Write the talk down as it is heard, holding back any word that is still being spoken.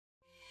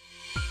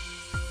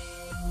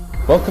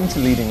Welcome to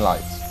Leading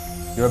Lights.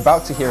 You're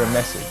about to hear a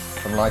message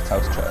from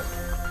Lighthouse Church.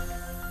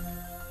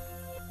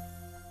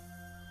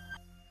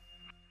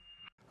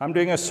 I'm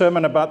doing a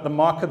sermon about the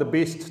mark of the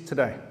beast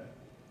today.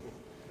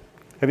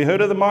 Have you heard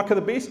of the mark of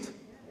the beast?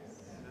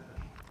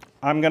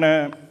 I'm going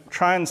to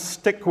try and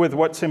stick with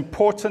what's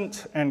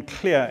important and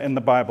clear in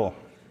the Bible.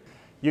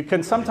 You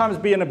can sometimes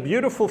be in a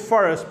beautiful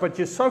forest, but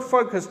you're so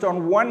focused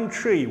on one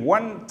tree,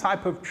 one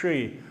type of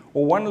tree,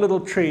 or one little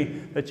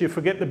tree that you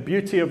forget the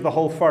beauty of the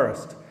whole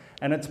forest.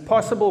 And it's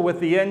possible with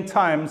the end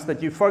times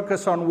that you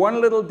focus on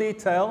one little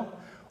detail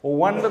or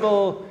one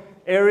little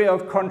area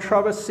of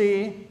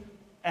controversy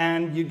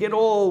and you get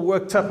all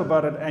worked up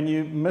about it and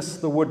you miss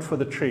the wood for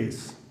the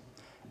trees.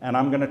 And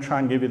I'm going to try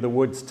and give you the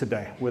woods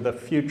today with a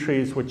few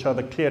trees which are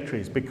the clear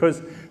trees,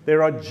 because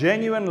there are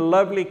genuine,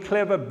 lovely,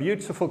 clever,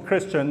 beautiful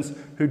Christians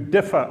who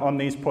differ on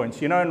these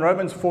points. You know, in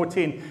Romans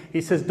 14,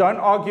 he says, don't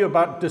argue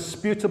about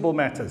disputable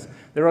matters.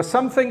 There are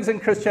some things in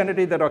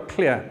Christianity that are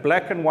clear,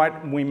 black and white,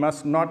 and we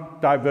must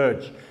not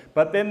diverge.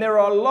 But then there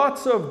are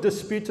lots of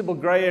disputable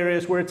gray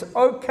areas where it's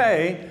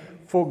okay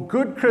for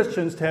good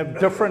Christians to have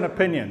different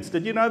opinions.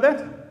 Did you know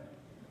that?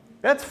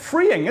 That's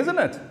freeing, isn't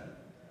it?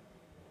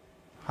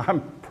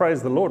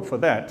 Praise the Lord for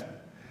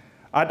that.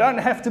 I don't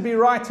have to be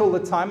right all the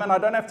time, and I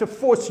don't have to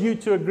force you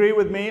to agree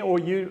with me or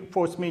you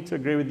force me to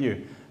agree with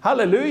you.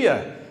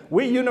 Hallelujah.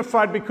 We're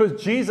unified because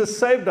Jesus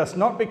saved us,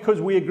 not because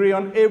we agree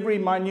on every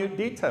minute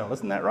detail.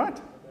 Isn't that right?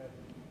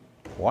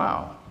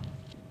 Wow.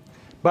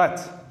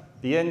 But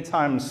the end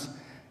times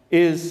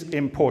is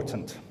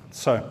important.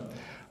 So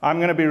I'm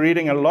going to be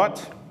reading a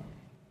lot,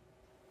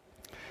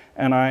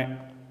 and I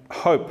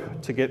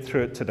hope to get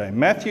through it today.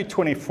 Matthew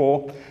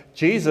 24,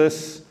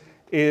 Jesus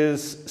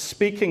is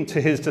speaking to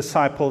his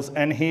disciples,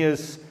 and he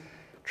is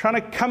trying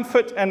to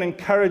comfort and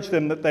encourage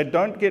them that they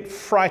don't get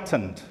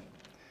frightened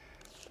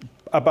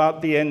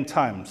about the end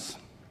times.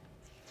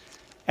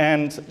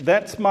 And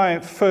that's my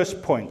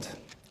first point,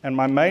 and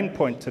my main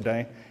point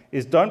today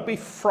is don't be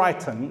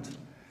frightened,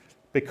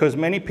 because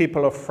many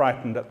people are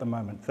frightened at the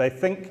moment. They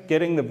think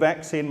getting the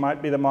vaccine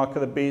might be the mark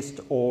of the beast,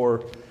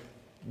 or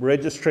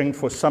registering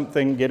for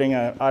something, getting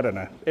I don't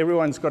know.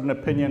 Everyone's got an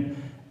opinion,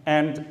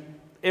 and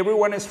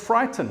everyone is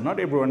frightened. Not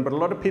everyone, but a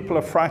lot of people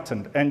are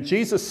frightened. And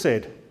Jesus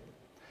said,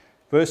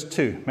 verse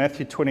 2,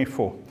 Matthew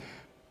 24,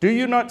 do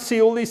you not see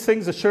all these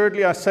things?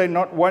 Assuredly, I say,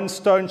 not one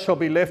stone shall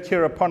be left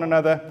here upon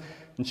another,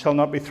 and shall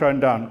not be thrown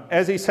down.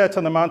 As he sat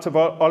on the Mount of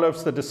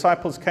Olives, the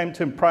disciples came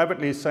to him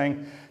privately,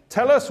 saying,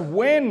 tell us,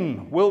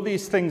 when will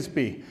these things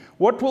be?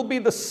 What will be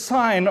the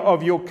sign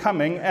of your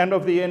coming and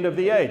of the end of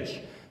the age?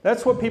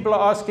 That's what people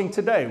are asking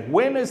today.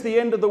 When is the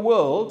end of the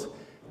world?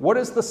 What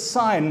is the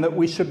sign that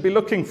we should be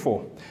looking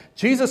for?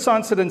 Jesus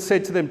answered and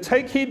said to them,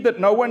 take heed that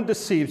no one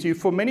deceives you,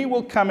 for many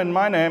will come in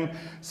my name,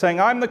 saying,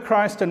 I'm the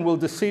Christ, and will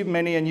deceive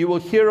many, and you will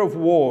hear of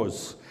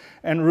wars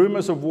and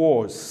rumors of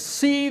wars.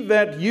 See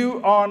that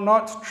you are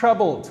not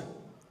troubled.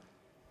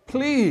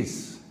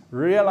 Please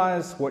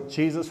realize what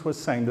Jesus was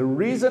saying. The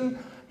reason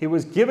he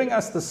was giving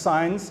us the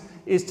signs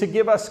is to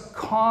give us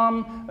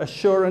calm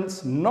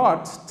assurance,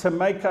 not to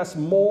make us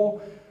more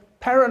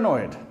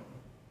paranoid.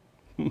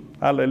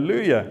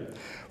 Hallelujah.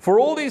 For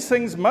all these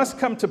things must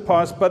come to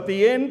pass, but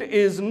the end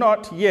is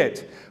not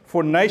yet.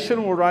 For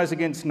nation will rise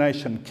against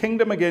nation,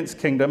 kingdom against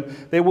kingdom.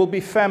 There will be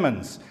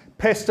famines,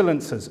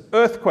 pestilences,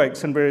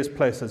 earthquakes in various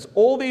places.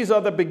 All these are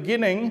the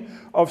beginning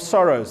of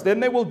sorrows. Then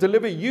they will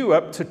deliver you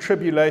up to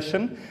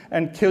tribulation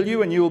and kill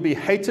you, and you will be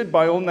hated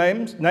by all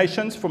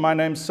nations for my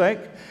name's sake.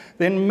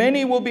 Then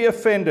many will be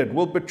offended,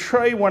 will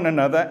betray one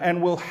another,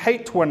 and will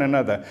hate one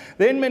another.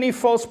 Then many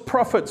false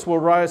prophets will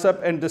rise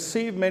up and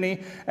deceive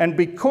many, and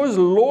because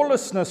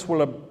lawlessness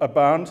will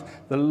abound,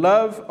 the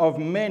love of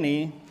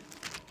many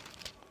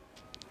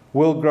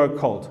will grow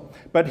cold.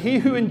 But he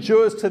who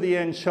endures to the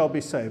end shall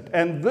be saved.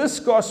 And this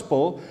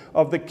gospel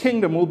of the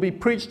kingdom will be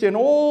preached in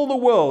all the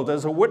world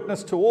as a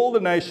witness to all the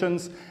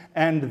nations,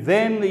 and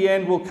then the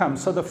end will come.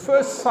 So the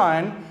first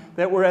sign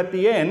that we're at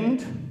the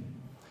end,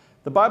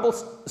 the Bible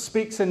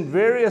speaks in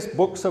various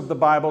books of the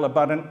Bible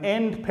about an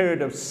end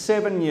period of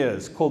 7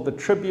 years called the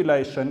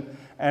tribulation,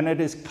 and it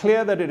is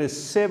clear that it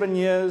is 7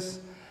 years.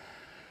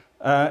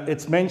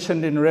 It's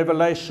mentioned in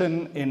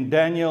Revelation, in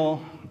Daniel,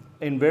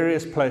 in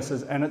various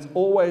places, and it's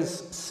always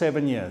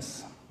 7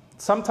 years.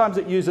 Sometimes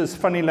it uses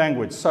funny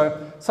language.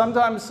 So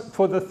sometimes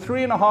for the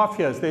 3.5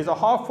 years, there's a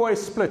halfway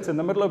split in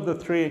the middle of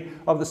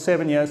the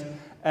 7 years,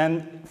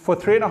 and for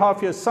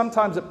 3.5 years,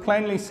 sometimes it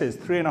plainly says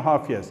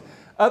 3.5 years.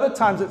 Other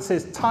times it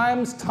says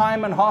times,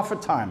 time, and half a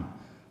time,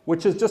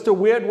 which is just a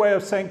weird way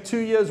of saying 2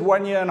 years,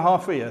 1 year, and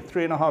half a year,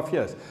 3.5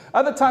 years.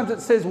 Other times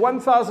it says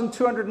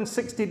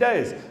 1,260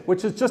 days,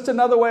 which is just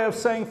another way of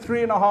saying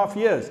 3.5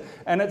 years.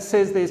 And it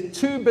says there's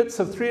 2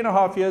 bits of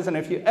 3.5 years, and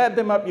if you add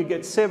them up, you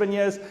get 7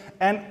 years.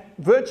 And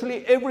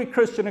virtually every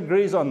Christian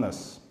agrees on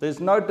this.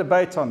 There's no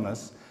debate on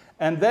this.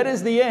 And that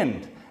is the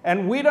end.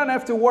 And we don't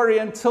have to worry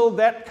until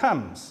that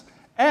comes.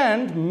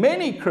 And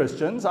many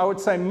Christians, I would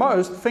say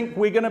most, think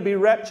we're going to be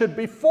raptured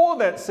before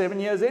that 7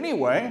 years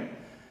anyway.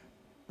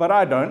 But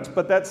I don't,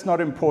 but that's not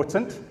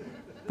important.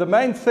 the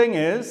main thing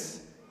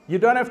is you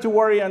don't have to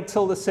worry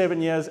until the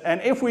 7 years. And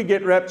if we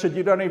get raptured,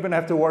 you don't even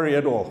have to worry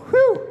at all.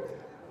 Whew!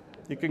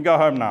 You can go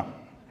home now.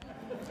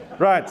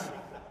 Right.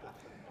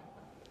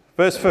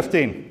 Verse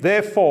 15.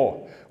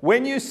 Therefore,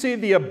 when you see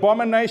the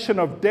abomination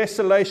of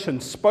desolation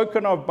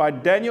spoken of by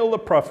Daniel the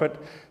prophet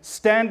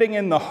standing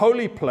in the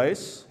holy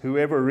place,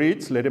 whoever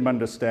reads, let him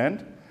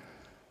understand.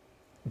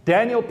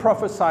 Daniel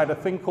prophesied a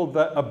thing called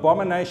the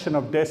abomination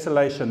of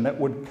desolation that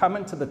would come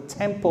into the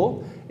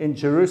temple in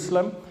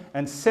Jerusalem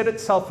and set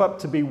itself up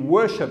to be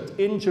worshipped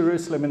in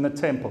Jerusalem in the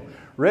temple.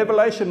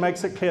 Revelation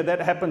makes it clear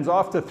that happens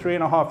after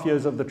 3.5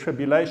 years of the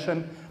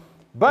tribulation.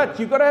 But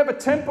you've got to have a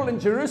temple in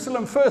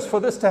Jerusalem first for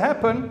this to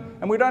happen,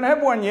 and we don't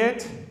have one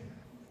yet.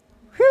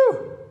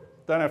 Phew!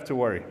 Don't have to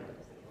worry.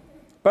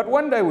 But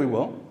one day we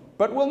will.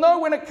 But we'll know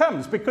when it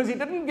comes, because he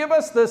didn't give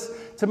us this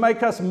to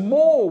make us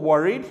more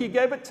worried. He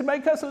gave it to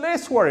make us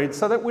less worried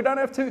so that we don't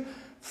have to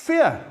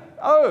fear.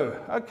 Oh,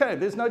 okay,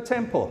 there's no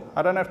temple.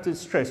 I don't have to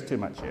stress too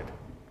much yet.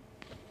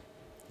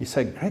 You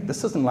say, Greg,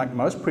 this isn't like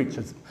most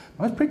preachers.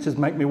 Most preachers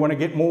make me want to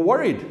get more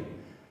worried.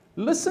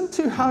 Listen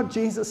to how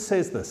Jesus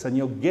says this, and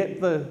you'll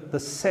get the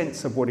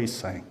sense of what he's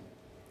saying.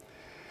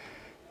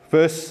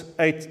 Verse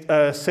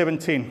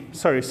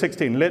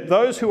 16. Let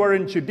those who are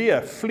in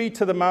Judea flee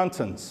to the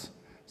mountains.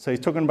 So he's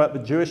talking about the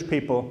Jewish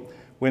people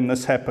when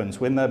this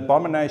happens, when the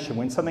abomination,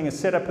 when something is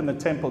set up in the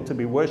temple to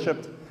be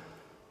worshipped,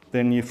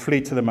 then you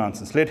flee to the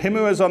mountains. Let him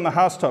who is on the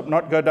housetop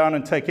not go down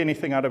and take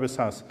anything out of his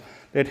house.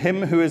 Let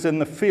him who is in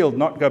the field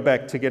not go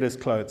back to get his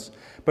clothes.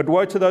 But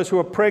woe to those who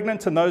are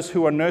pregnant and those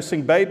who are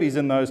nursing babies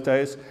in those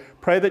days.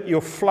 Pray that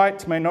your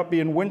flight may not be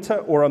in winter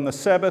or on the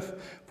Sabbath,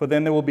 for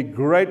then there will be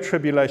great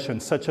tribulation,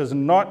 such as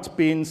not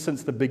been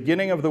since the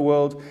beginning of the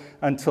world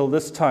until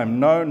this time,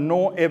 no,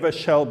 nor ever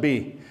shall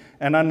be.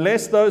 And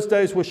unless those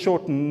days were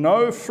shortened,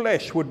 no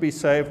flesh would be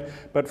saved,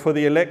 but for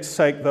the elect's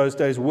sake, those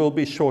days will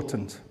be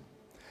shortened.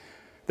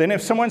 Then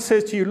if someone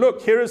says to you,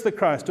 look, here is the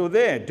Christ, or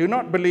there, do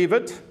not believe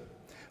it.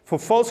 For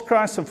false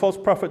Christs and false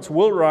prophets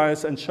will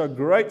rise and show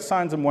great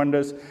signs and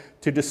wonders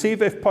to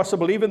deceive, if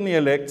possible, even the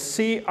elect.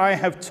 See, I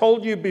have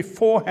told you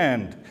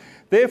beforehand.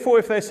 Therefore,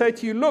 if they say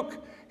to you,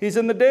 look, he's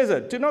in the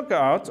desert, do not go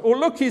out. Or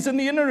look, he's in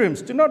the inner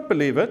rooms, do not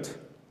believe it.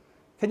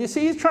 Can you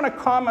see he's trying to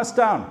calm us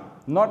down,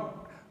 not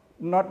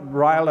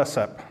rile us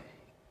up.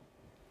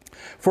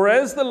 For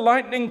as the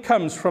lightning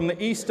comes from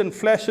the east and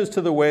flashes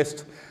to the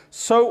west,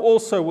 so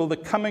also will the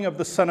coming of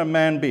the Son of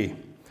Man be.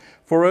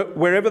 For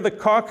wherever the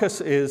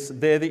carcass is,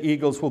 there the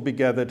eagles will be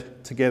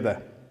gathered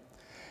together.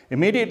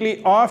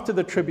 Immediately after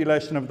the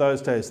tribulation of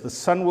those days, the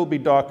sun will be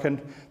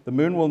darkened, the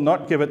moon will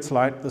not give its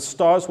light, the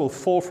stars will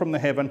fall from the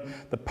heaven,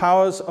 the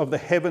powers of the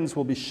heavens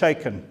will be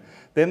shaken.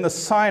 Then the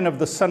sign of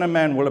the Son of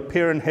Man will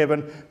appear in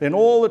heaven. Then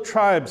all the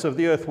tribes of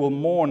the earth will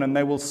mourn, and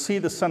they will see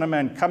the Son of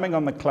Man coming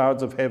on the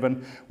clouds of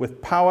heaven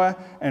with power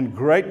and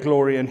great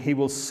glory. And he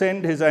will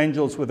send his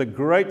angels with a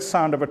great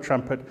sound of a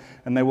trumpet,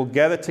 and they will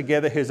gather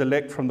together his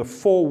elect from the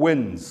four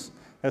winds.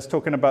 That's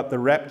talking about the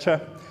rapture,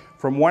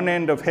 from one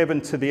end of heaven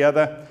to the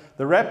other.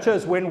 The rapture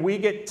is when we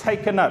get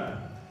taken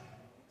up.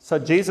 So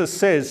Jesus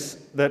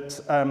says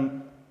that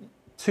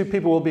two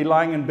people will be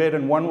lying in bed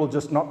and one will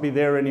just not be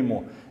there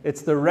anymore.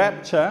 It's the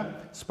rapture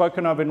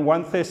spoken of in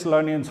 1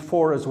 Thessalonians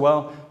 4 as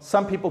well.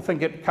 Some people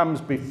think it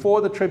comes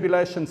before the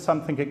tribulation,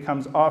 some think it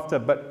comes after,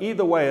 but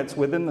either way, it's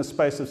within the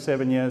space of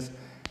 7 years,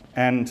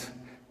 and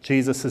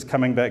Jesus is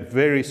coming back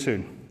very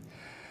soon.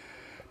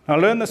 Now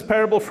learn this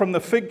parable from the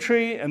fig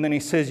tree, and then he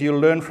says you'll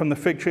learn from the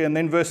fig tree, and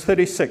then verse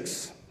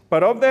 36.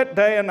 But of that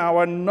day and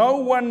hour no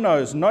one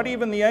knows, not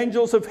even the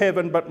angels of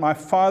heaven, but my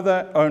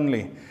Father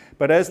only.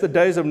 But as the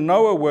days of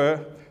Noah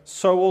were,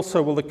 so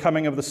also will the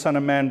coming of the Son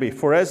of Man be.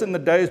 For as in the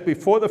days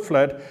before the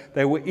flood,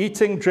 they were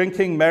eating,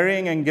 drinking,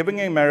 marrying, and giving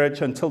in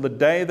marriage until the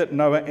day that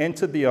Noah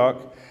entered the ark,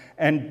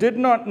 and did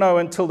not know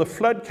until the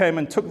flood came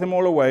and took them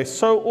all away,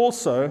 so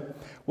also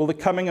will the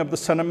coming of the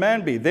Son of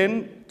Man be.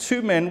 Then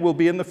 2 men will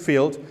be in the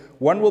field,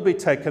 one will be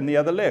taken, the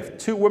other left.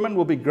 2 women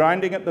will be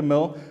grinding at the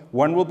mill,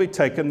 one will be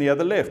taken, the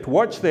other left.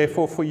 Watch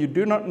therefore, for you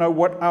do not know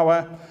what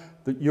hour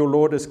your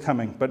Lord is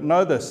coming. But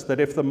know this,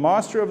 that if the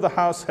master of the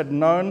house had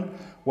known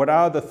what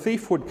hour the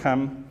thief would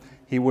come,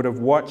 he would have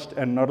watched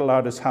and not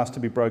allowed his house to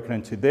be broken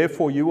into.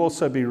 Therefore you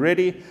also be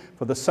ready,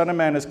 for the Son of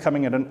Man is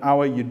coming at an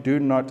hour you do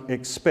not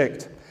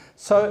expect.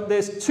 So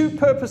there's 2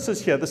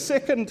 purposes here. The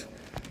second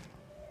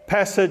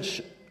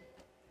passage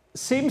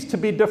seems to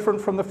be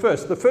different from the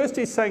first. The first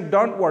is saying,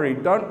 don't worry,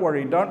 don't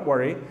worry, don't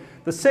worry.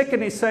 The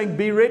second is saying,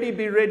 be ready,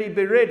 be ready,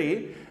 be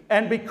ready.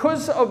 And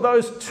because of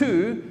those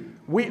 2,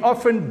 we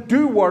often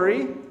do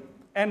worry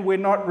and we're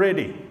not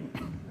ready.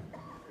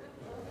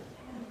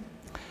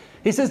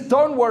 He says,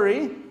 don't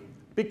worry,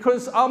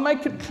 because I'll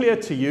make it clear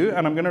to you,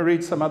 and I'm going to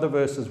read some other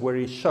verses where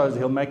he shows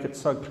he'll make it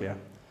so clear.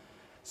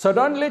 So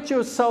don't let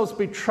yourselves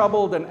be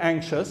troubled and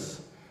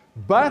anxious,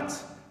 but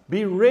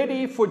be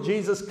ready for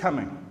Jesus'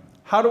 coming.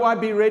 How do I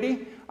be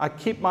ready? I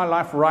keep my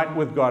life right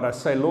with God. I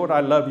say, Lord,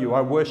 I love you.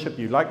 I worship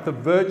you. Like the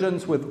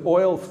virgins with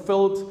oil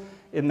filled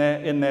in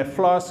their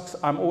flasks.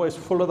 I'm always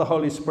full of the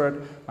Holy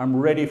Spirit. I'm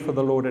ready for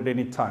the Lord at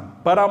any time.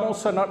 But I'm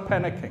also not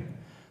panicking.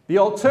 The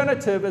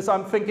alternative is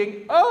I'm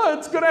thinking, oh,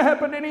 it's going to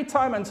happen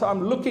anytime. And so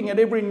I'm looking at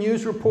every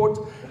news report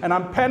and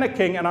I'm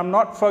panicking and I'm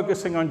not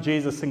focusing on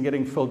Jesus and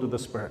getting filled with the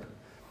Spirit.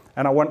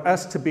 And I want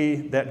us to be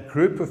that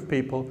group of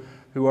people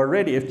who are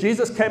ready. If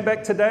Jesus came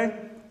back today,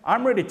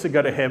 I'm ready to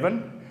go to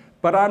heaven.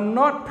 But I'm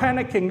not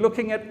panicking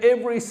looking at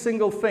every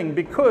single thing,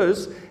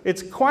 because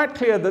it's quite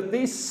clear that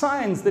these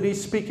signs that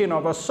he's speaking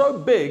of are so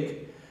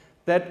big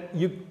that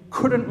you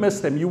couldn't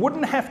miss them. You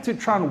wouldn't have to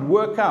try and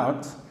work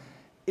out,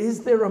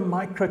 is there a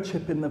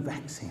microchip in the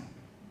vaccine?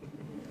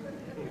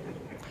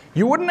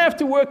 You wouldn't have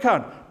to work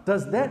out,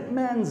 does that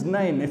man's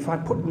name, if I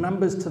put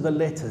numbers to the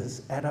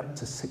letters, add up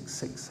to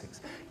 666?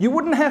 You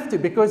wouldn't have to,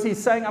 because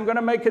he's saying, I'm going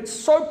to make it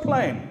so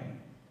plain.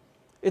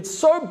 It's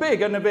so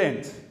big an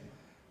event.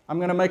 I'm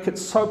going to make it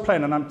so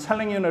plain, and I'm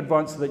telling you in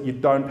advance so that you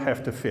don't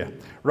have to fear.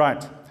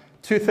 Right,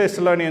 2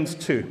 Thessalonians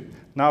 2.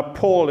 Now,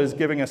 Paul is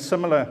giving a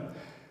similar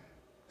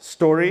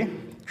story,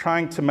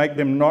 trying to make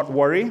them not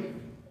worry.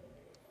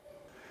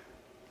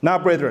 Now,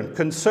 brethren,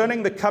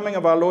 concerning the coming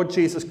of our Lord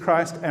Jesus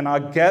Christ and our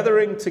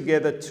gathering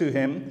together to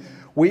him,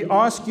 we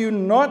ask you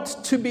not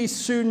to be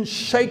soon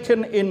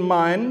shaken in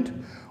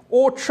mind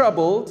or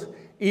troubled,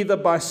 either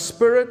by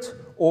spirit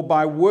or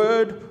by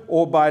word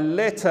or by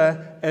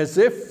letter, as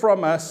if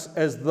from us,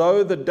 as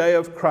though the day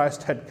of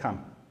Christ had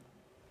come.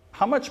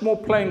 How much more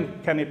plain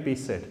can it be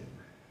said?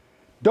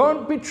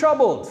 Don't be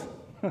troubled.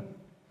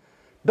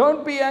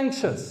 Don't be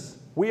anxious.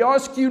 We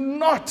ask you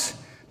not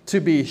to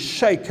be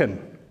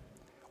shaken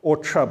or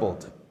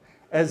troubled,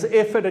 as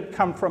if it had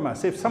come from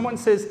us. If someone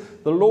says,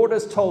 the Lord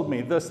has told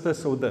me this,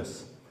 this, or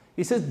this,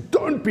 he says,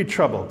 don't be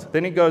troubled.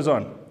 Then he goes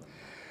on.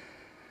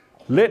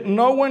 Let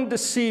no one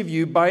deceive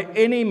you by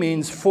any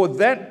means, for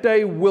that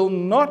day will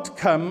not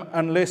come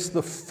unless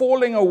the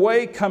falling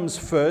away comes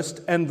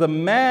first and the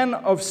man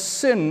of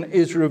sin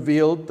is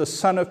revealed, the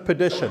son of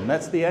perdition.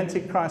 That's the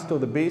Antichrist or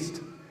the beast,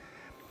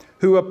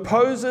 who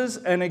opposes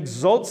and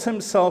exalts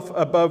himself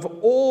above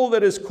all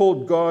that is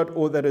called God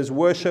or that is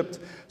worshipped,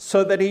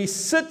 so that he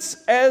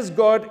sits as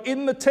God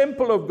in the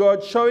temple of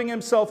God, showing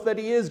himself that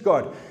he is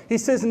God. He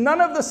says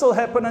none of this will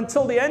happen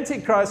until the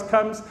Antichrist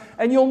comes,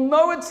 and you'll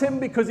know it's him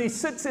because he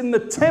sits in the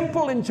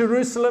temple in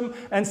Jerusalem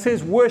and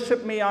says,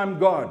 worship me, I'm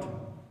God.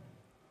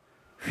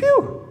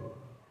 Phew!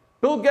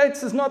 Bill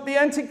Gates is not the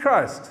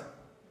Antichrist.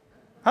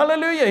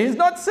 Hallelujah. He's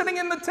not sitting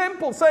in the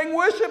temple saying,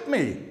 worship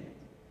me.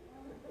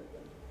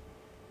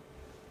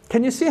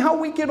 Can you see how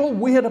we get all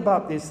weird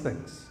about these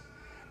things?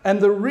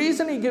 And the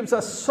reason he gives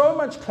us so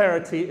much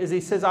clarity is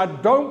he says, I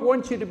don't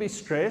want you to be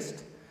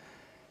stressed.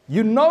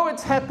 You know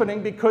it's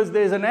happening because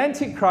there's an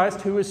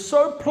Antichrist who is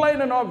so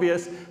plain and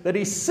obvious that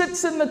he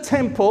sits in the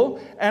temple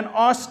and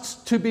asks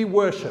to be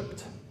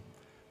worshipped.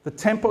 The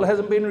temple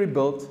hasn't been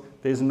rebuilt.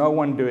 There's no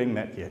one doing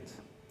that yet.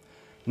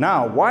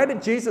 Now, why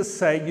did Jesus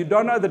say, you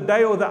don't know the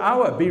day or the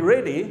hour, be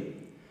ready?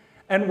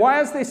 And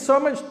why is there so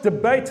much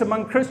debate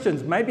among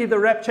Christians? Maybe the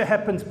rapture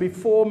happens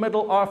before,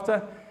 middle,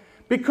 after.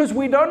 Because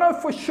we don't know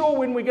for sure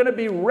when we're going to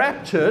be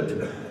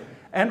raptured.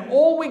 And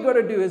all we got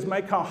to do is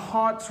make our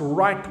hearts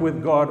right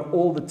with God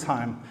all the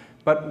time.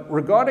 But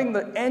regarding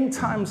the end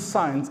time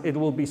signs, it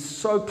will be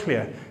so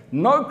clear.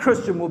 No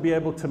Christian will be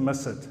able to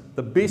miss it.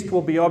 The beast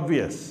will be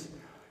obvious.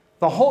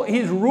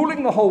 He's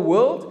ruling the whole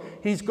world.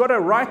 He's got a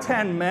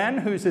right-hand man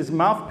who's his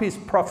mouthpiece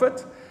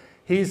prophet.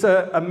 He's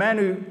a man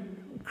who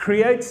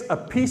creates a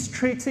peace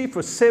treaty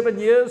for 7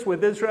 years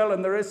with Israel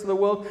and the rest of the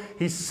world.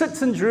 He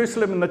sits in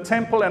Jerusalem in the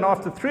temple, and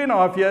after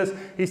 3.5 years,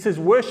 he says,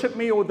 worship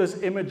me or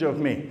this image of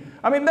me.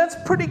 I mean, that's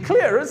pretty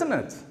clear, isn't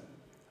it?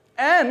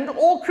 And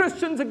all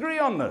Christians agree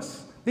on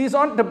this. These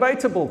aren't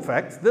debatable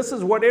facts. This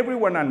is what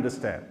everyone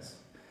understands.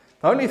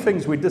 The only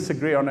things we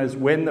disagree on is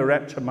when the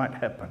rapture might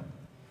happen.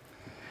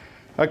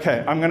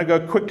 Okay, I'm going to go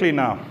quickly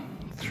now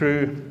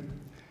through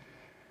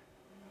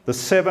the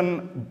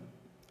 7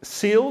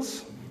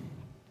 seals,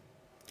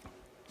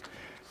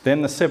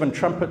 then the 7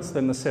 trumpets,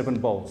 then the 7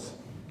 bowls.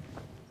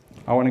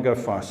 I want to go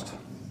fast.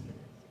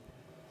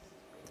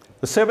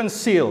 The 7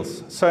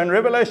 seals. So in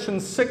Revelation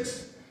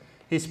 6,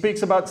 he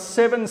speaks about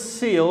 7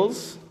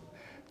 seals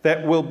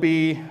that will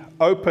be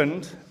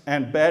opened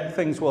and bad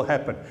things will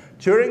happen.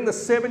 During the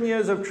 7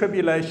 years of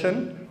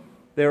tribulation,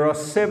 there are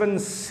 7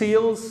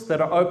 seals that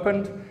are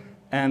opened,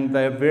 and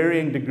there are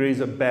varying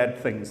degrees of bad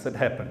things that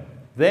happen.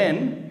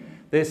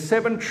 Then there's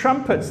 7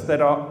 trumpets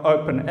that are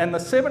open, and the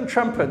 7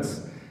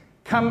 trumpets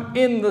come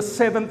in the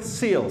 7th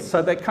seal.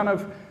 So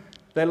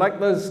they're like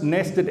those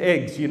nested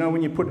eggs. You know,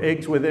 when you put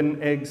eggs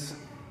within eggs.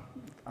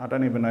 I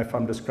don't even know if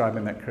I'm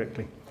describing that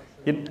correctly.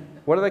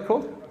 What are they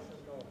called?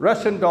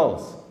 Russian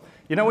dolls.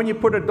 You know, when you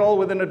put a doll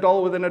within a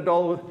doll within a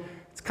doll,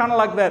 it's kind of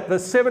like that. The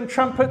 7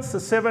 trumpets, the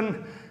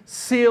 7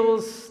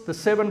 seals, the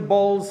 7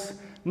 bowls.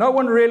 No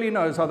one really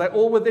knows. Are they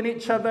all within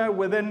each other?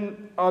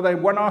 Are they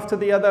one after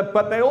the other?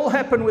 But they all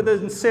happen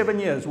within 7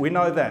 years. We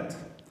know that.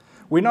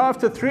 We know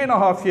after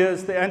 3.5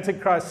 years, the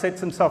Antichrist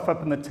sets himself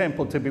up in the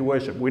temple to be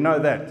worshipped. We know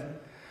that.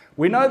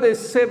 We know there's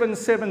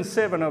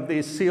 777 of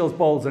these seals,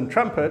 bowls, and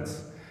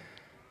trumpets,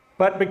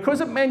 but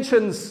because it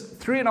mentions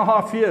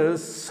 3.5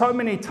 years so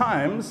many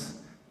times,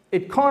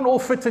 it can't all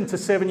fit into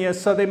 7 years,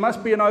 so there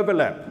must be an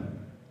overlap.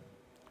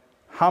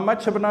 How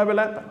much of an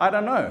overlap? I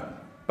don't know,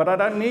 but I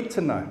don't need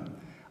to know.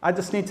 I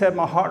just need to have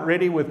my heart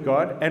ready with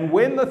God, and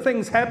when the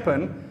things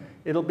happen,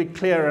 it'll be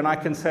clear, and I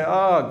can say,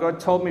 oh, God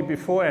told me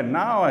before, and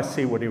now I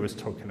see what he was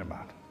talking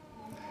about.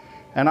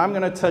 And I'm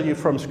going to tell you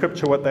from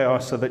Scripture what they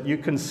are so that you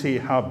can see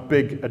how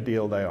big a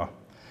deal they are.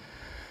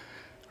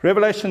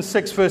 Revelation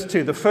 6, verse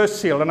 2, the first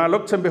seal. And I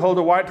looked, and behold,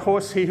 a white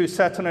horse. He who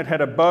sat on it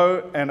had a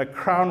bow, and a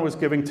crown was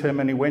given to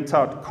him, and he went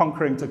out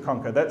conquering to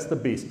conquer. That's the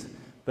beast,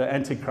 the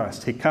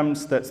Antichrist. He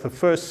comes, that's the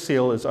first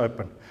seal is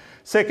open.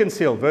 Second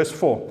seal, verse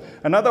 4.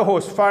 Another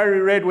horse,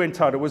 fiery red, went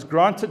out. It was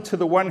granted to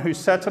the one who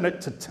sat on it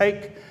to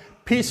take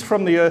peace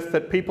from the earth,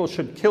 that people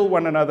should kill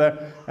one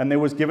another, and there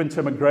was given to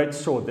him a great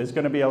sword. There's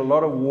going to be a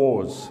lot of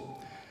wars.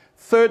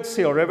 Third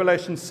seal,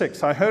 Revelation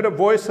 6. I heard a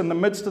voice in the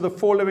midst of the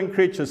 4 living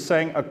creatures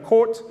saying, a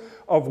quart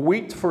of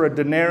wheat for a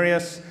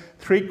denarius,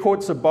 3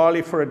 quarts of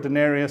barley for a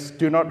denarius.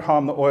 Do not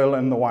harm the oil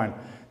and the wine.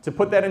 To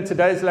put that in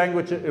today's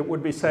language, it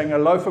would be saying a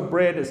loaf of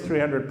bread is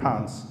 300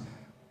 pounds.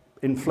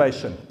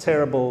 Inflation,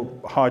 terrible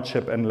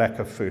hardship and lack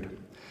of food.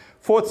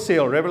 Fourth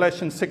seal,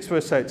 Revelation 6,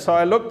 verse 8. So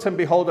I looked, and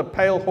behold, a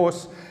pale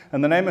horse,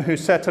 and the name of who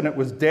sat on it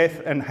was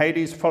Death, and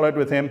Hades followed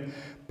with him.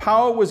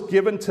 Power was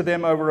given to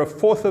them over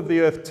 1/4 of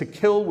the earth to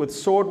kill with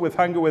sword, with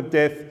hunger, with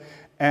death,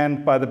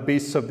 and by the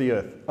beasts of the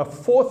earth.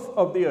 1/4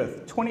 of the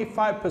earth,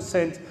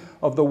 25%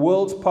 of the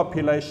world's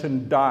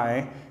population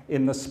die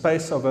in the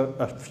space of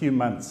a few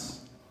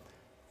months.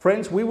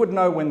 Friends, we would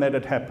know when that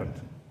had happened.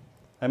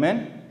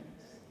 Amen?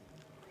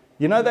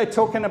 You know, they're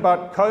talking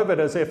about COVID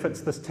as if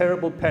it's this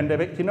terrible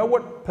pandemic. You know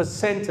what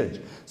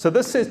percentage? So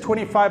this says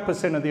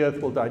 25% of the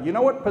earth will die. You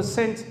know what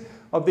percent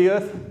of the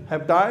earth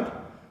have died?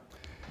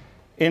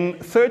 In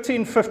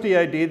 1350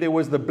 AD, there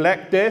was the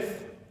Black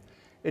Death.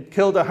 It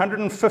killed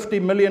 150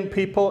 million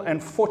people, and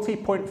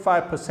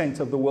 40.5%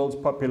 of the world's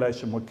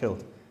population were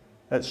killed.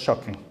 That's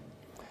shocking.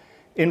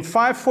 In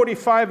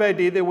 545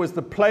 AD, there was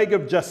the Plague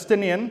of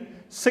Justinian.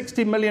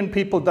 60 million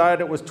people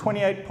died. It was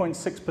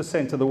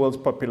 28.6% of the world's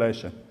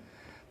population.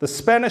 The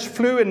Spanish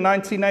flu in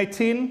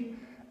 1918,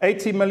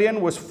 80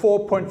 million, was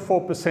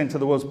 4.4% of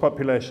the world's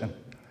population.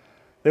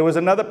 There was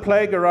another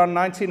plague around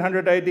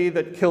 1900 AD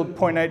that killed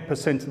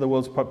 0.8% of the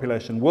world's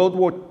population. World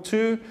War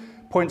II,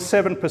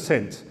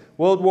 0.7%.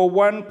 World War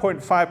I,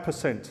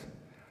 0.5%.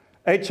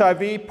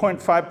 HIV,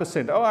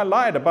 0.5%. Oh, I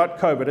lied about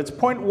COVID. It's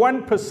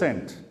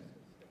 0.1%.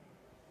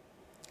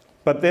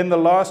 But then the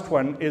last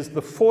one is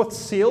the fourth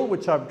seal,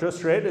 which I've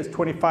just read, is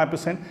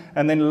 25%.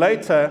 And then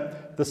later,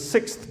 the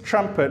sixth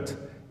trumpet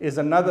is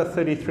another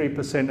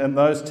 33%, and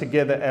those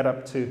together add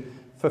up to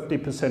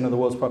 50% of the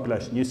world's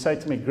population. You say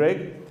to me,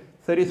 Greg,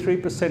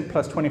 33%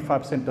 plus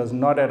 25% does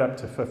not add up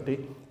to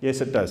 50. Yes,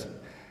 it does.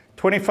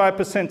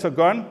 25% are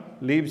gone,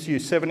 leaves you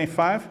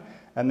 75,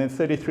 and then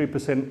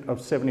 33% of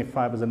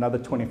 75 is another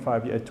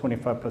 25.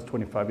 25 plus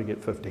 25, you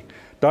get 50.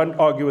 Don't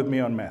argue with me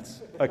on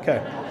maths.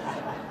 Okay.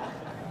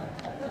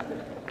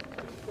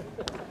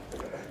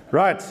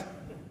 Right.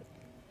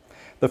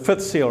 The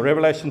fifth seal,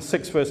 Revelation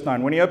 6, verse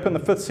 9. When he opened the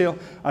fifth seal,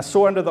 I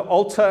saw under the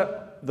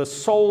altar the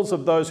souls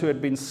of those who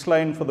had been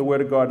slain for the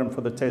word of God and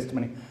for the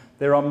testimony.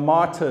 There are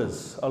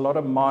martyrs, a lot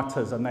of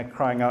martyrs, and they're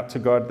crying out to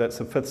God. That's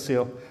the fifth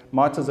seal.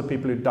 Martyrs are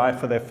people who die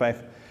for their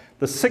faith.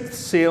 The sixth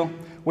seal,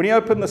 when he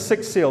opened the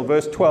sixth seal,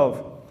 verse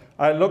 12,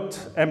 I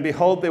looked, and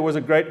behold, there was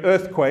a great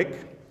earthquake.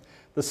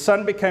 The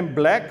sun became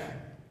black.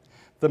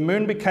 The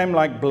moon became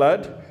like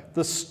blood.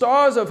 The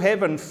stars of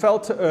heaven fell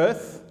to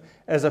earth,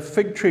 as a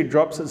fig tree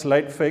drops its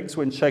late figs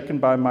when shaken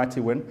by a mighty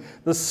wind.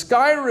 The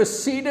sky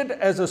receded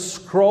as a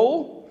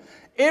scroll.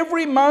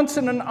 Every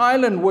mountain and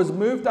island was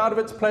moved out of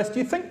its place. Do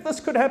you think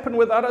this could happen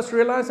without us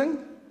realizing?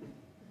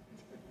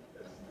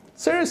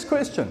 Serious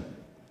question.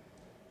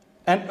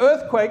 An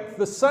earthquake,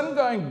 the sun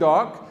going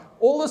dark,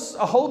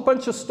 a whole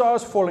bunch of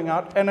stars falling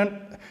out,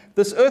 and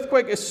this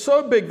earthquake is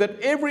so big that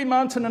every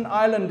mountain and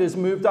island is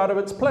moved out of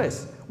its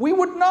place. We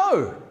would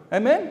know.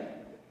 Amen?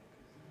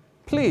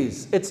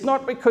 Please, it's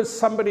not because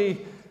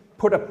somebody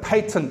put a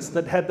patent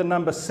that had the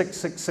number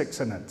 666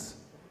 in it.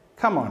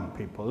 Come on,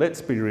 people,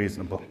 let's be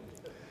reasonable.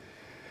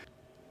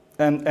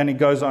 And he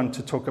goes on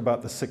to talk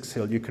about the sixth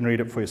seal. You can read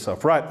it for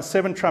yourself. Right, the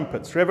 7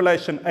 trumpets.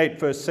 Revelation 8,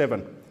 verse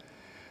 7.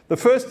 The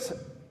first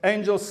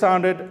angel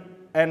sounded,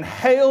 and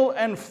hail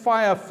and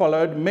fire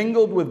followed,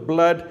 mingled with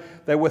blood.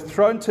 They were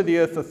thrown to the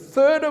earth.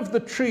 1/3 of the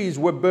trees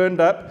were burned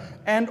up,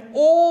 and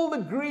all the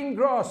green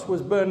grass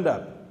was burned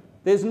up.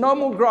 There's no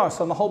more grass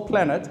on the whole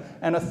planet,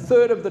 and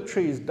 1/3 of the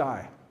trees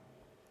die.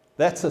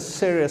 That's a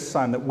serious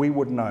sign that we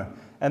would know.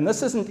 And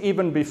this isn't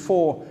even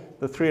before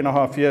the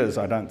 3.5 years,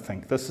 I don't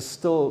think. This is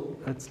still,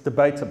 it's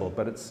debatable,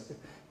 but it's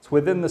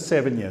within the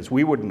 7 years.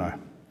 We would know.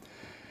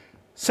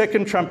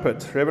 Second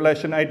trumpet,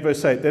 Revelation 8,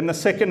 verse 8. Then the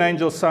second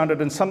angel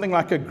sounded, and something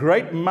like a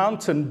great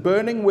mountain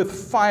burning with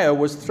fire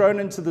was thrown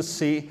into the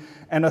sea,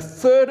 and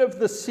 1/3 of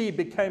the sea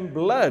became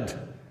blood.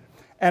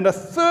 And a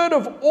third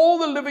of all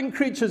the living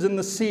creatures in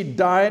the sea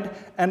died,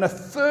 and a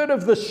third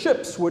of the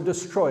ships were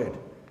destroyed.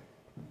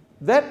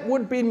 That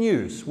would be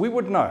news. We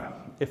would know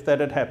if that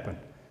had happened.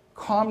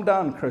 Calm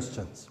down,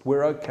 Christians.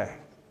 We're okay.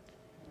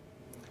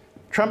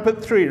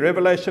 Trumpet 3,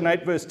 Revelation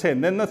 8, verse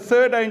 10. Then the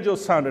third angel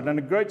sounded, and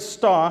a great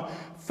star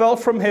fell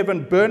from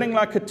heaven, burning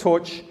like a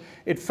torch.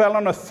 It fell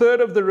on a third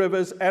of the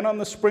rivers and on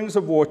the springs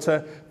of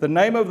water. The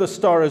name of the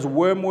star is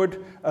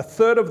Wormwood. A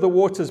third of the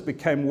waters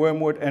became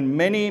wormwood, and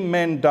many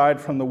men died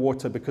from the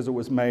water because it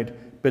was made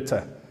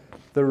bitter.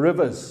 The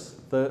rivers,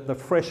 the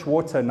fresh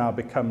water now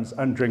becomes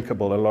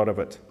undrinkable, a lot of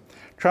it.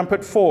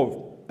 Trumpet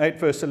 4, 8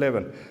 verse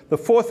 11. The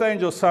fourth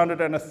angel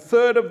sounded, and a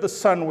third of the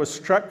sun was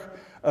struck,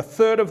 a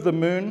third of the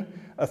moon,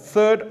 a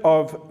third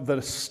of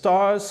the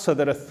stars, so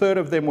that a third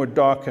of them were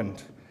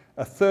darkened.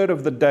 A third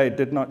of the day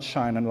did not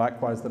shine, and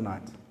likewise the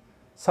night.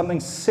 Something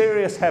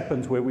serious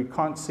happens where we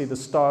can't see the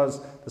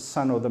stars, the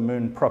sun, or the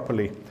moon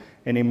properly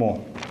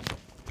anymore.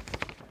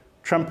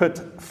 Trumpet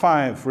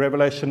 5,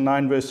 Revelation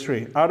 9, verse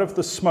 3. Out of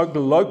the smoke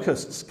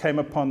locusts came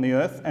upon the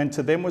earth, and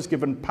to them was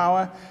given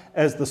power,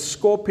 as the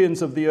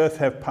scorpions of the earth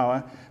have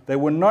power. They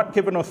were not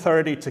given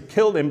authority to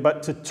kill them,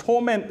 but to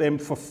torment them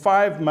for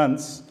 5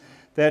 months.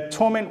 Their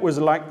torment was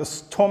like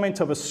the torment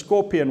of a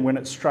scorpion when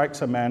it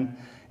strikes a man.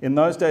 In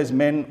those days,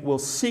 men will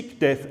seek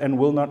death and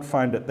will not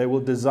find it. They will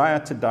desire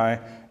to die,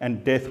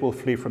 and death will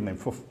flee from them.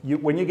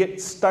 When you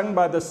get stung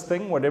by this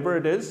thing, whatever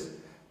it is,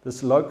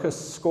 this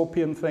locust,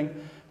 scorpion thing,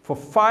 for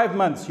 5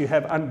 months you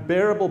have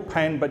unbearable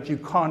pain, but you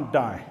can't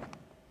die.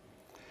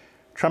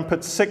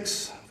 Trumpet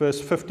 6, verse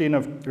 15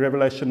 of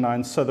Revelation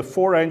 9. So the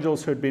 4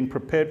 angels who had been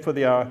prepared for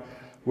the hour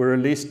were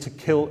released to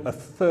kill a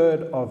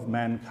third of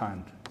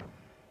mankind.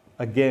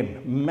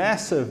 Again,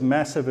 massive,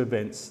 massive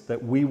events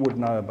that we would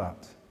know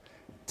about.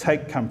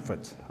 Take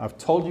comfort. I've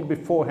told you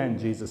beforehand,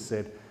 Jesus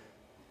said,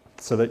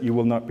 so that you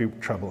will not be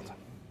troubled.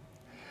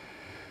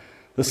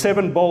 The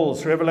 7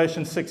 bowls,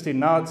 Revelation 16.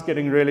 Now it's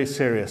getting really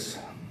serious.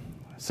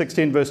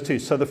 16 verse 2.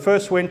 So the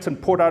first went and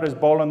poured out his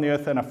bowl on the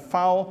earth, and a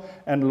foul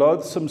and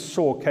loathsome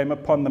sore came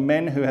upon the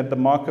men who had the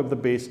mark of the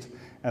beast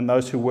and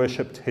those who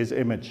worshipped his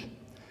image.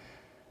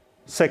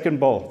 Second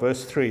bowl,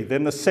 verse 3.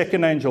 Then the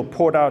second angel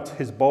poured out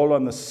his bowl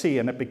on the sea,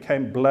 and it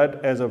became blood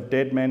as of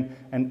dead men,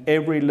 and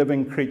every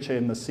living creature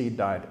in the sea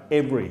died.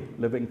 Every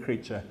living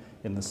creature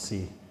in the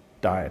sea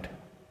died.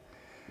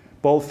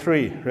 Bowl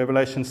 3,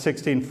 Revelation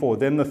 16:4.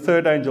 Then the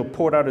third angel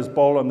poured out his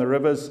bowl on the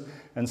rivers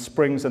and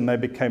springs, and they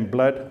became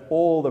blood.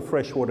 All the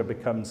fresh water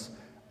becomes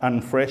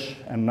unfresh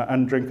and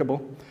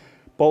undrinkable.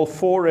 Bowl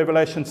 4,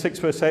 Revelation 6,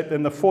 verse 8.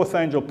 Then the fourth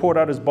angel poured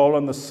out his bowl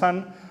on the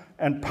sun,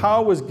 and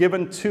power was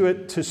given to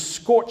it to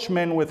scorch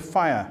men with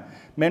fire.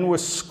 Men were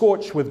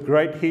scorched with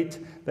great heat.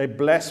 They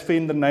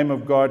blasphemed the name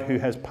of God who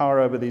has power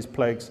over these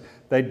plagues.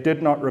 They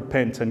did not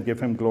repent and give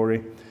him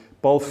glory.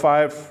 Bowl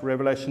 5,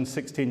 Revelation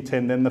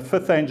 16:10. Then the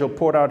fifth angel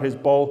poured out his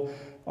bowl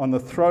on the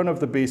throne of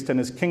the beast, and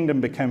his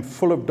kingdom became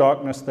full of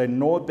darkness. They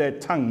gnawed their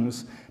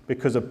tongues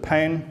because of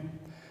pain.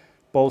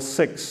 Bowl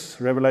 6,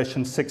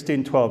 Revelation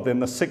 16:12. Then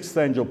the sixth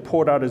angel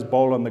poured out his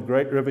bowl on the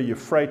great river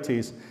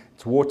Euphrates.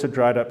 Its water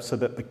dried up so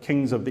that the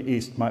kings of the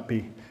east might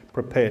be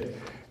prepared.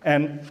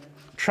 And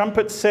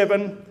trumpet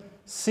 7,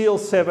 seal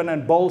 7,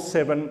 and bowl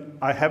 7,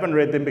 I haven't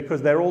read them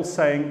because they're all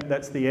saying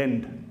that's the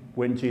end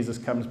when Jesus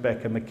comes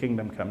back and the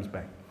kingdom comes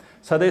back.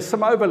 So there's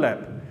some overlap.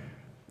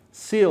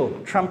 Seal,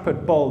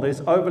 trumpet, bowl,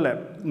 there's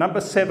overlap. Number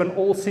 7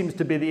 all seems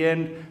to be the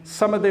end.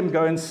 Some of them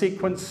go in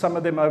sequence, some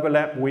of them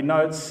overlap. We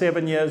know it's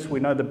 7 years. We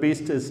know the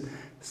beast is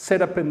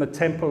set up in the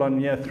temple on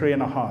year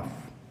 3.5.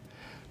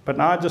 But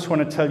now I just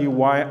want to tell you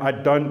why I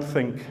don't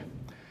think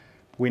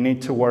we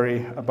need to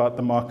worry about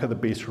the mark of the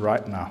beast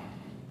right now.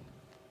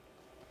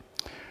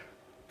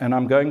 And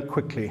I'm going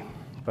quickly,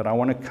 but I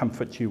want to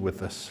comfort you with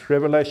this.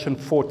 Revelation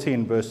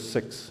 14, verse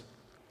 6.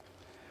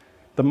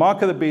 The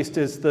mark of the beast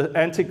is the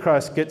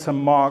Antichrist gets a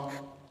mark,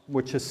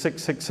 which is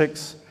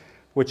 666,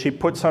 which he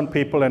puts on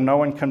people, and no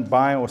one can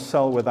buy or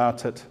sell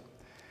without it.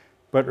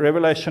 But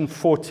Revelation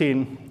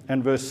 14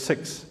 and verse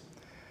 6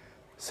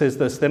 says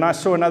this. Then I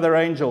saw another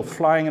angel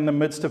flying in the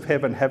midst of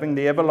heaven, having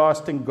the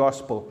everlasting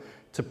gospel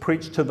to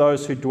preach to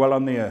those who dwell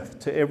on the earth,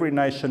 to every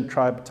nation,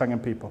 tribe, tongue,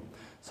 and people.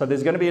 So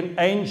there's going to be an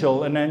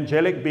angel, an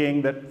angelic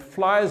being that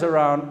flies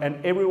around,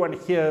 and everyone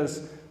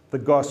hears the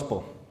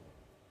gospel.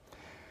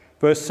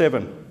 Verse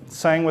 7,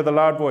 saying with a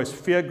loud voice,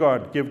 fear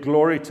God, give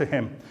glory to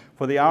him,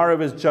 for the hour of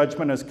his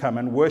judgment has come,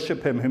 and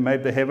worship him who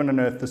made the heaven and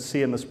earth, the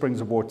sea, and the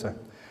springs of water.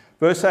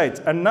 Verse 8,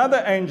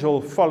 another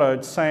angel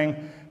followed,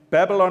 saying,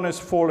 Babylon is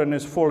fallen,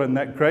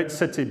 that great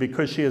city,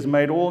 because she has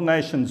made all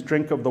nations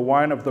drink of the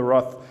wine of the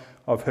wrath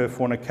of her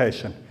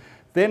fornication.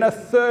 Then a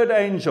third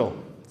angel.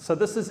 So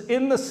this is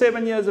in the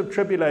 7 years of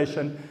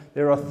tribulation.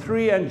 There are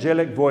 3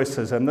 angelic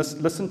voices, and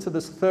listen to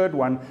this third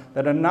one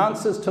that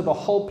announces to the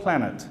whole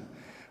planet.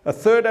 A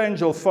third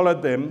angel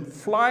followed them,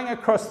 flying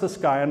across the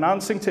sky,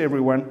 announcing to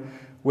everyone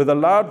with a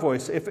loud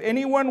voice, if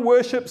anyone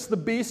worships the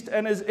beast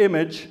and his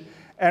image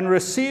and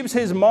receives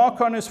his mark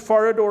on his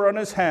forehead or on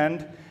his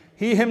hand,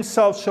 He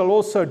himself shall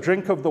also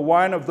drink of the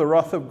wine of the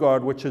wrath of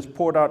God, which is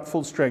poured out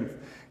full strength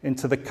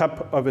into the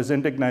cup of his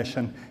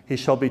indignation. He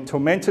shall be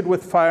tormented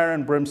with fire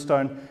and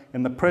brimstone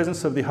in the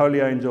presence of the holy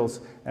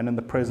angels and in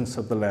the presence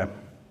of the Lamb.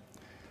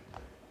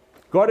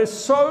 God is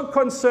so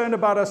concerned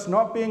about us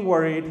not being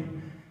worried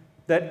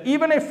that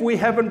even if we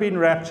haven't been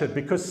raptured,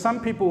 because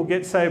some people will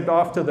get saved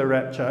after the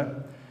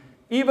rapture,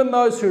 even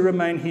those who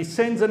remain, he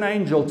sends an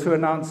angel to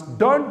announce,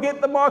 don't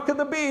get the mark of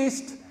the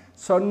beast,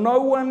 so no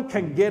one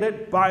can get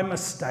it by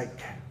mistake.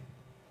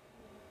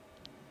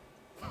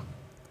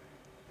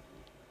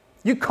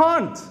 You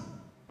can't.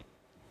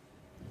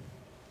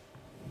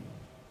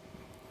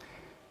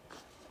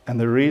 And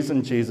the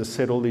reason Jesus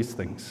said all these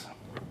things,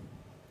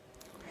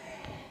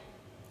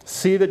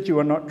 see that you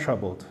are not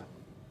troubled.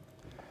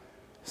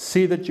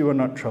 See that you are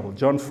not troubled.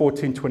 John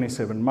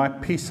 14:27, my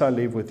peace I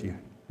leave with you,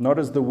 not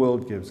as the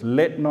world gives.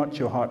 Let not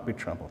your heart be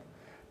troubled,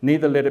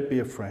 neither let it be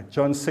afraid.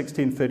 John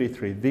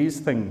 16:33, these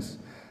things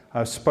I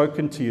have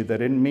spoken to you,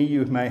 that in me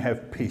you may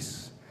have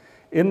peace.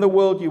 In the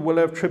world you will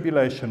have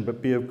tribulation,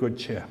 but be of good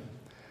cheer.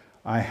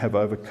 I have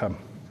overcome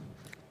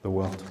the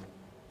world.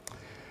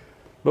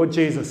 Lord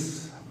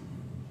Jesus,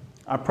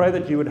 I pray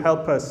that you would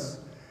help us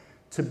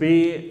to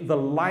be the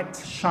light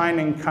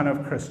shining kind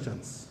of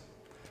Christians,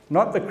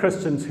 not the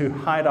Christians who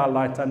hide our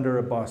light under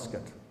a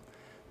basket,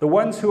 the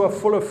ones who are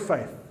full of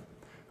faith,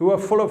 who are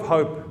full of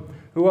hope,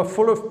 who are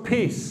full of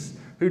peace,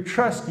 who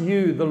trust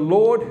you, the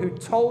Lord who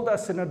told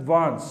us in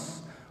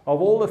advance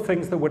of all the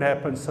things that would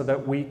happen so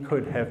that we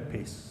could have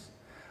peace.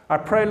 I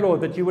pray,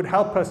 Lord, that you would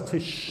help us to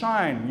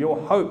shine your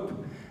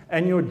hope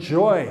and your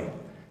joy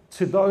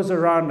to those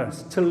around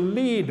us, to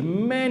lead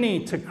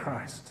many to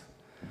Christ.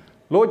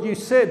 Lord, you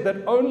said that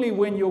only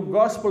when your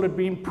gospel had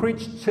been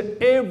preached to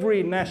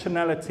every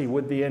nationality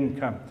would the end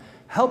come.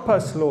 Help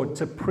us, Lord,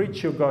 to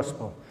preach your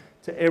gospel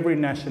to every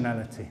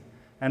nationality.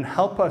 And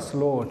help us,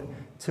 Lord,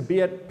 to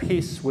be at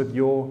peace with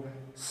your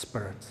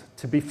Spirit,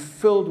 to be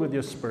filled with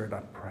your Spirit,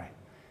 I pray.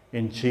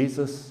 In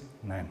Jesus'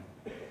 name.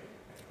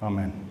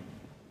 Amen.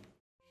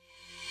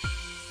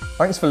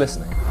 Thanks for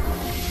listening.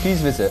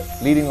 Please visit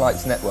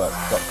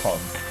leadinglightsnetwork.com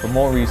for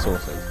more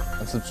resources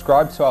and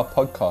subscribe to our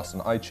podcast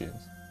on iTunes.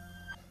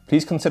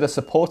 Please consider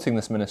supporting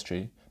this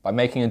ministry by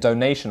making a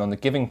donation on the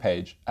giving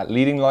page at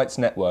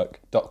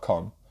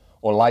leadinglightsnetwork.com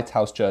or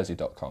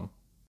lighthousejersey.com.